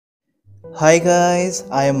Hi guys,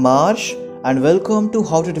 I am Marsh and welcome to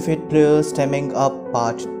How to Defeat Players Stemming Up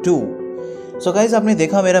Part 2। So guys, आपने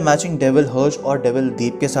देखा मेरा matching devil हर्ष और devil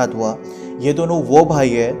दीप के साथ हुआ। ये दोनों वो भाई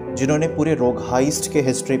है जिन्होंने पूरे रोग हाइस्ट के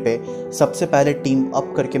हिस्ट्री पे सबसे पहले टीम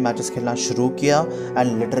अप करके मैचेस खेलना शुरू किया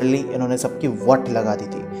एंड लिटरली इन्होंने सबकी वट लगा दी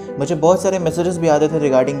थी। मुझे बहुत सारे मैसेजेस भी आते थे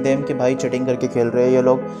रिगार्डिंग देम कि भाई चीटिंग करके खेल रहे हैं ये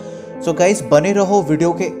लोग। सो गाइस बने रहो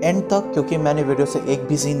वीडियो के एंड तक क्योंकि मैंने वीडियो से एक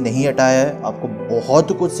भी सीन नहीं हटाया है, आपको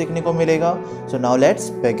बहुत कुछ सीखने को मिलेगा। So now let's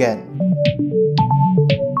begin.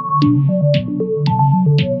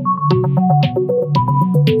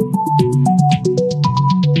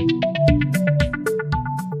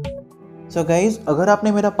 So guys अगर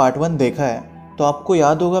आपने मेरा पार्ट 1 देखा है तो आपको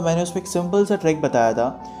याद होगा मैंने उसमें एक सिंपल सा ट्रिक बताया था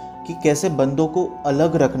कि कैसे बंदों को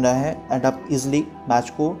अलग रखना है एंड आप इजीली मैच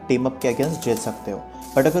को टीम अप के अगेंस्ट जीत सकते हो।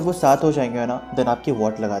 बट अगर वो साथ हो जाएंगे ना देन आपकी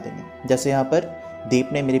वॉट लगा देंगे। जैसे यहाँ पर दीप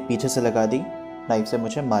ने मेरे पीछे से लगा दी नाइफ से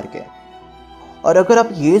मुझे मार के। और अगर आप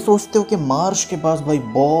ये सोचते हो कि मार्श के पास भाई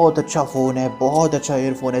बहुत अच्छा फ़ोन है, बहुत अच्छा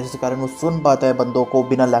ईयरफोन है जिसके कारण वो सुन पाता है बंदों को,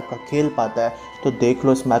 बिना लैग का खेल पाता है, तो देख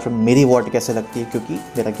लो इस मैच में मेरी वॉट कैसे लगती है क्योंकि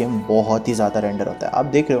मेरा गेम बहुत ही ज़्यादा रेंडर होता है। आप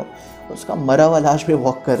देख रहे हो उसका मरा हुआ लाश पे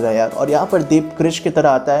वॉक कर रहा है यार। और यहाँ पर दीप क्रिश की तरह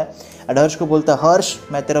आता है एंड हर्ष को बोलता है हर्ष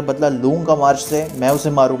मैं तेरा बदला लूँगा मार्श से, मैं उसे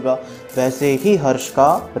मारूंगा। वैसे ही हर्ष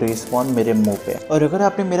का रिस्पॉन मेरे मुंह पे। और अगर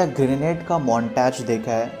आपने मेरा ग्रेनेड का मॉन्टेज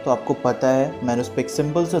देखा है तो आपको पता है मैंने उस पर एक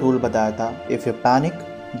सिंपल सा रूल बताया था, if you panic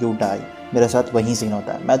you die. मेरे साथ वही सीन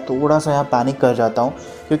होता है। मैं थोड़ा सा यहाँ पैनिक कर जाता हूँ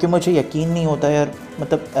क्योंकि मुझे यकीन नहीं होता यार,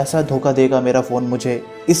 मतलब ऐसा धोखा देगा मेरा फ़ोन मुझे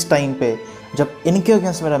इस टाइम पे जब इनके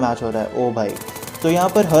अगेंस्ट मेरा मैच हो रहा है। ओ भाई, तो यहाँ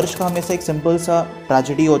पर हर्ष का हमेशा एक सिंपल सा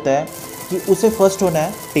ट्रेजेडी होता है कि उसे फर्स्ट होना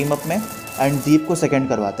है टीम अप में एंड दीप को सेकंड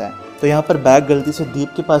करवाता है। तो यहाँ पर बैग गलती से दीप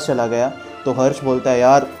के पास चला गया तो हर्ष बोलता है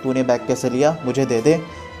यार तूने बैग कैसे लिया, मुझे दे दे,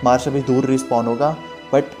 मार्श अभी दूर रिस्पॉन होगा।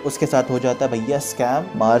 बट उसके साथ हो जाता है भैया स्कैम,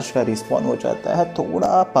 मार्श का रिस्पॉन हो जाता है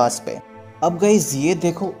थोड़ा पास पे। अब गाइज ये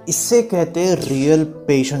देखो, इससे कहते हैं रियल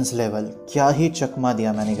पेशेंस लेवल। क्या ही चकमा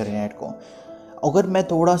दिया मैंने ग्रेनेड को। अगर मैं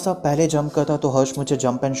थोड़ा सा पहले जंप करता तो हर्ष मुझे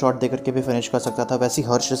जंप एंड शॉट दे करके भी फिनिश कर सकता था। वैसे ही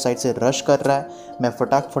हर्ष इस साइड से रश कर रहा है, मैं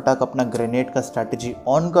फटाक अपना ग्रेनेड का स्ट्रैटेजी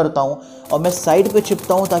ऑन करता हूँ और मैं साइड पे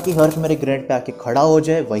छिपता हूँ ताकि हर्ष मेरे ग्रेनेड पे आके खड़ा हो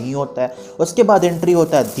जाए। वही होता है। उसके बाद एंट्री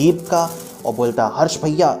होता है दीप का और बोलता है हर्ष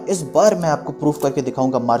भैया इस बार मैं आपको प्रूफ करके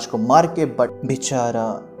दिखाऊंगा मार्च को मार के। बट बेचारा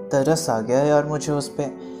तरस आ गया यार मुझे उस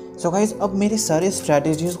पर। सो गाइज अब मेरे सारे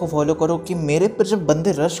स्ट्रैटेजीज़ को फॉलो करो कि मेरे पर जब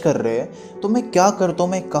बंदे रश कर रहे हैं तो मैं क्या करता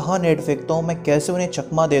हूँ, मैं कहाँ नेट फेंकता हूँ, मैं कैसे उन्हें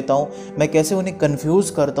चकमा देता हूँ, मैं कैसे उन्हें कंफ्यूज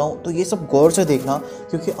करता हूँ। तो ये सब गौर से देखना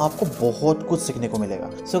क्योंकि आपको बहुत कुछ सीखने को मिलेगा।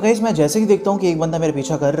 सो गाइज मैं जैसे ही देखता हूँ कि एक बंदा मेरे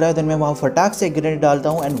पीछा कर रहा है देन मैं वहाँ फटाक से एक ग्रेनेड डालता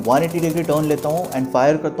हूँ एंड 180 डिग्री टर्न लेता हूँ एंड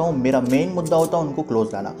फायर करता हूँ। मेरा मेन मुद्दा होता है उनको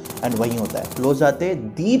क्लोज लाना एंड वही होता है। क्लोज आते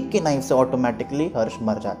दीप के नाइफ से ऑटोमेटिकली हर्ष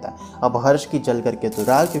मर जाता है। अब हर्ष की जल करके तो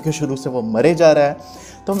राग क्योंकि शुरू से वो मरे जा रहा है।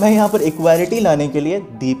 तो मैं यहाँ पर इक्वालिटी लाने के लिए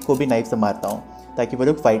दीप को भी नाइफ से मारता हूँ ताकि वो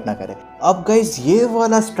लोग फाइट ना करें। अब गाइज ये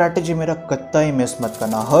वाला स्ट्रैटेजी मेरा कत्ता मिस मत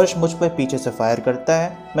करना। हर्ष मुझ पर पीछे से फायर करता है,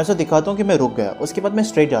 मैं उसे दिखाता हूँ कि मैं रुक गया, उसके बाद मैं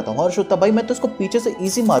स्ट्रेट जाता हूँ। हर्ष होता भाई मैं तो उसको पीछे से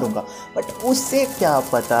इजी मारूंगा, बट उससे क्या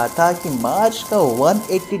पता था कि मार्च का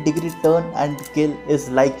 180 degree turn and kill is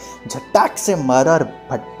like झटाक से मारा और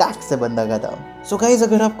भटाक से बंदा खत्म। सो गाइज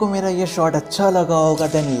अगर आपको मेरा ये शॉट अच्छा लगा होगा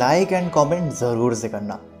देन लाइक एंड कमेंट ज़रूर से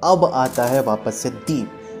करना। अब आता है वापस से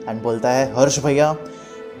दीप एंड बोलता है हर्ष भैया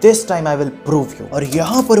this time I will prove you. और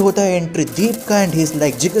यहाँ पर होता है एंट्री दीप का and he is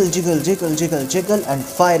like jiggle jiggle jiggle jiggle jiggle and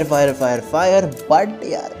fire fire fire fire. But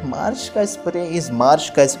यार मार्श का स्प्रे इज मार्श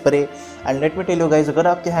का spray and let me tell you guys अगर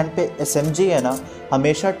आपके हैंड पे SMG है ना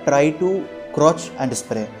हमेशा ट्राई टू क्रॉच एंड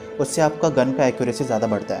स्प्रे, उससे आपका गन का एक्यूरेसी ज़्यादा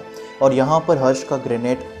बढ़ता है। और यहाँ पर हर्ष का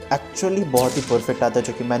ग्रेनेड एक्चुअली बहुत ही परफेक्ट आता है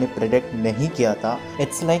जो कि मैंने प्रेडिक्ट नहीं किया था।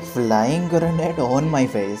 It's like flying grenade on my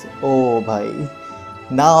face. ओ भाई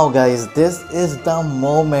now guys this is the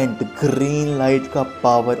moment, green light का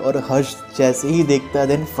पावर। और हर्ष जैसे ही देखता है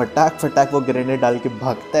देन फटाक वो ग्रेनेड डाल के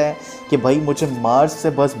भागता है कि भाई मुझे मार्स से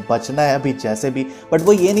बस बचना है अभी जैसे भी। बट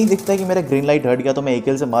वो ये नहीं दिखता कि मेरा ग्रीन लाइट हट गया तो मैं एक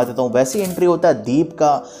हिल से मार देता हूँ। वैसे ही एंट्री होता है दीप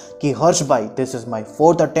का कि हर्ष भाई this is my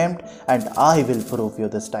 4th attempt and I will prove you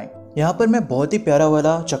this time. यहाँ पर मैं बहुत ही प्यारा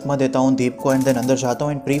वाला चकमा देता हूँ दीप को एंड देन अंदर जाता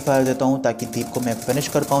हूँ एंड प्री फायर देता हूँ ताकि दीप को मैं फिनिश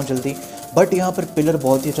कर पाऊँ जल्दी। बट यहाँ पर पिलर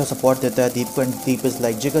बहुत ही अच्छा सपोर्ट देता है दीप को and Deep is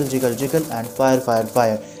like jiggle jiggle jiggle and fire fire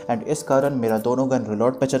fire and इस कारण मेरा दोनों गन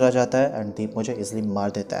रिलोड पे चला जाता है एंड दीप मुझे इसलिए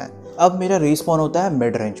मार देता है। अब मेरा रिस्पॉन होता है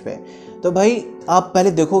मिड रेंज पे। तो भाई आप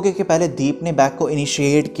पहले देखोगे कि पहले दीप ने बैक को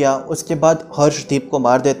इनिशिएट किया, उसके बाद हर्ष दीप को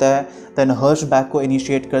मार देता है, देन हर्ष बैक को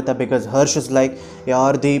इनिशिएट करता है बिकॉज हर्ष इज़ लाइक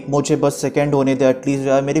यार दीप मुझे बस सेकंड होने दे एटलीस्ट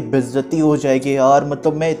यार, मेरी बेइज्जती हो जाएगी यार,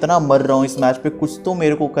 मतलब मैं इतना मर रहा हूँ इस मैच पे, कुछ तो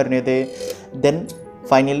मेरे को करने दे। देन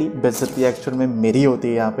फाइनली बेइज्जती एक्चुअल में मेरी होती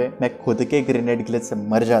है यहाँ पे, मैं खुद के ग्रेनेड ग्लिच से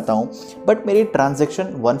मर जाता हूँ। बट मेरी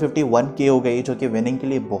ट्रांजैक्शन 151K हो गई, जो कि विनिंग के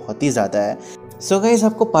लिए बहुत ही ज़्यादा है। सो गाइस,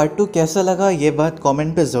 आपको पार्ट 2 कैसा लगा ये बात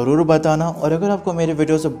कमेंट पे ज़रूर बताना। और अगर आपको मेरे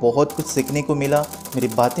वीडियो से बहुत कुछ सीखने को मिला, मेरी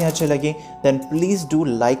बातें अच्छी लगी, then please do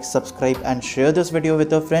like, subscribe and share this video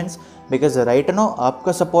with your friends, because right now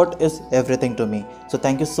आपका support is everything to me. So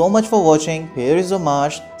thank you so much for watching. Here is a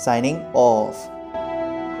Marsh signing off.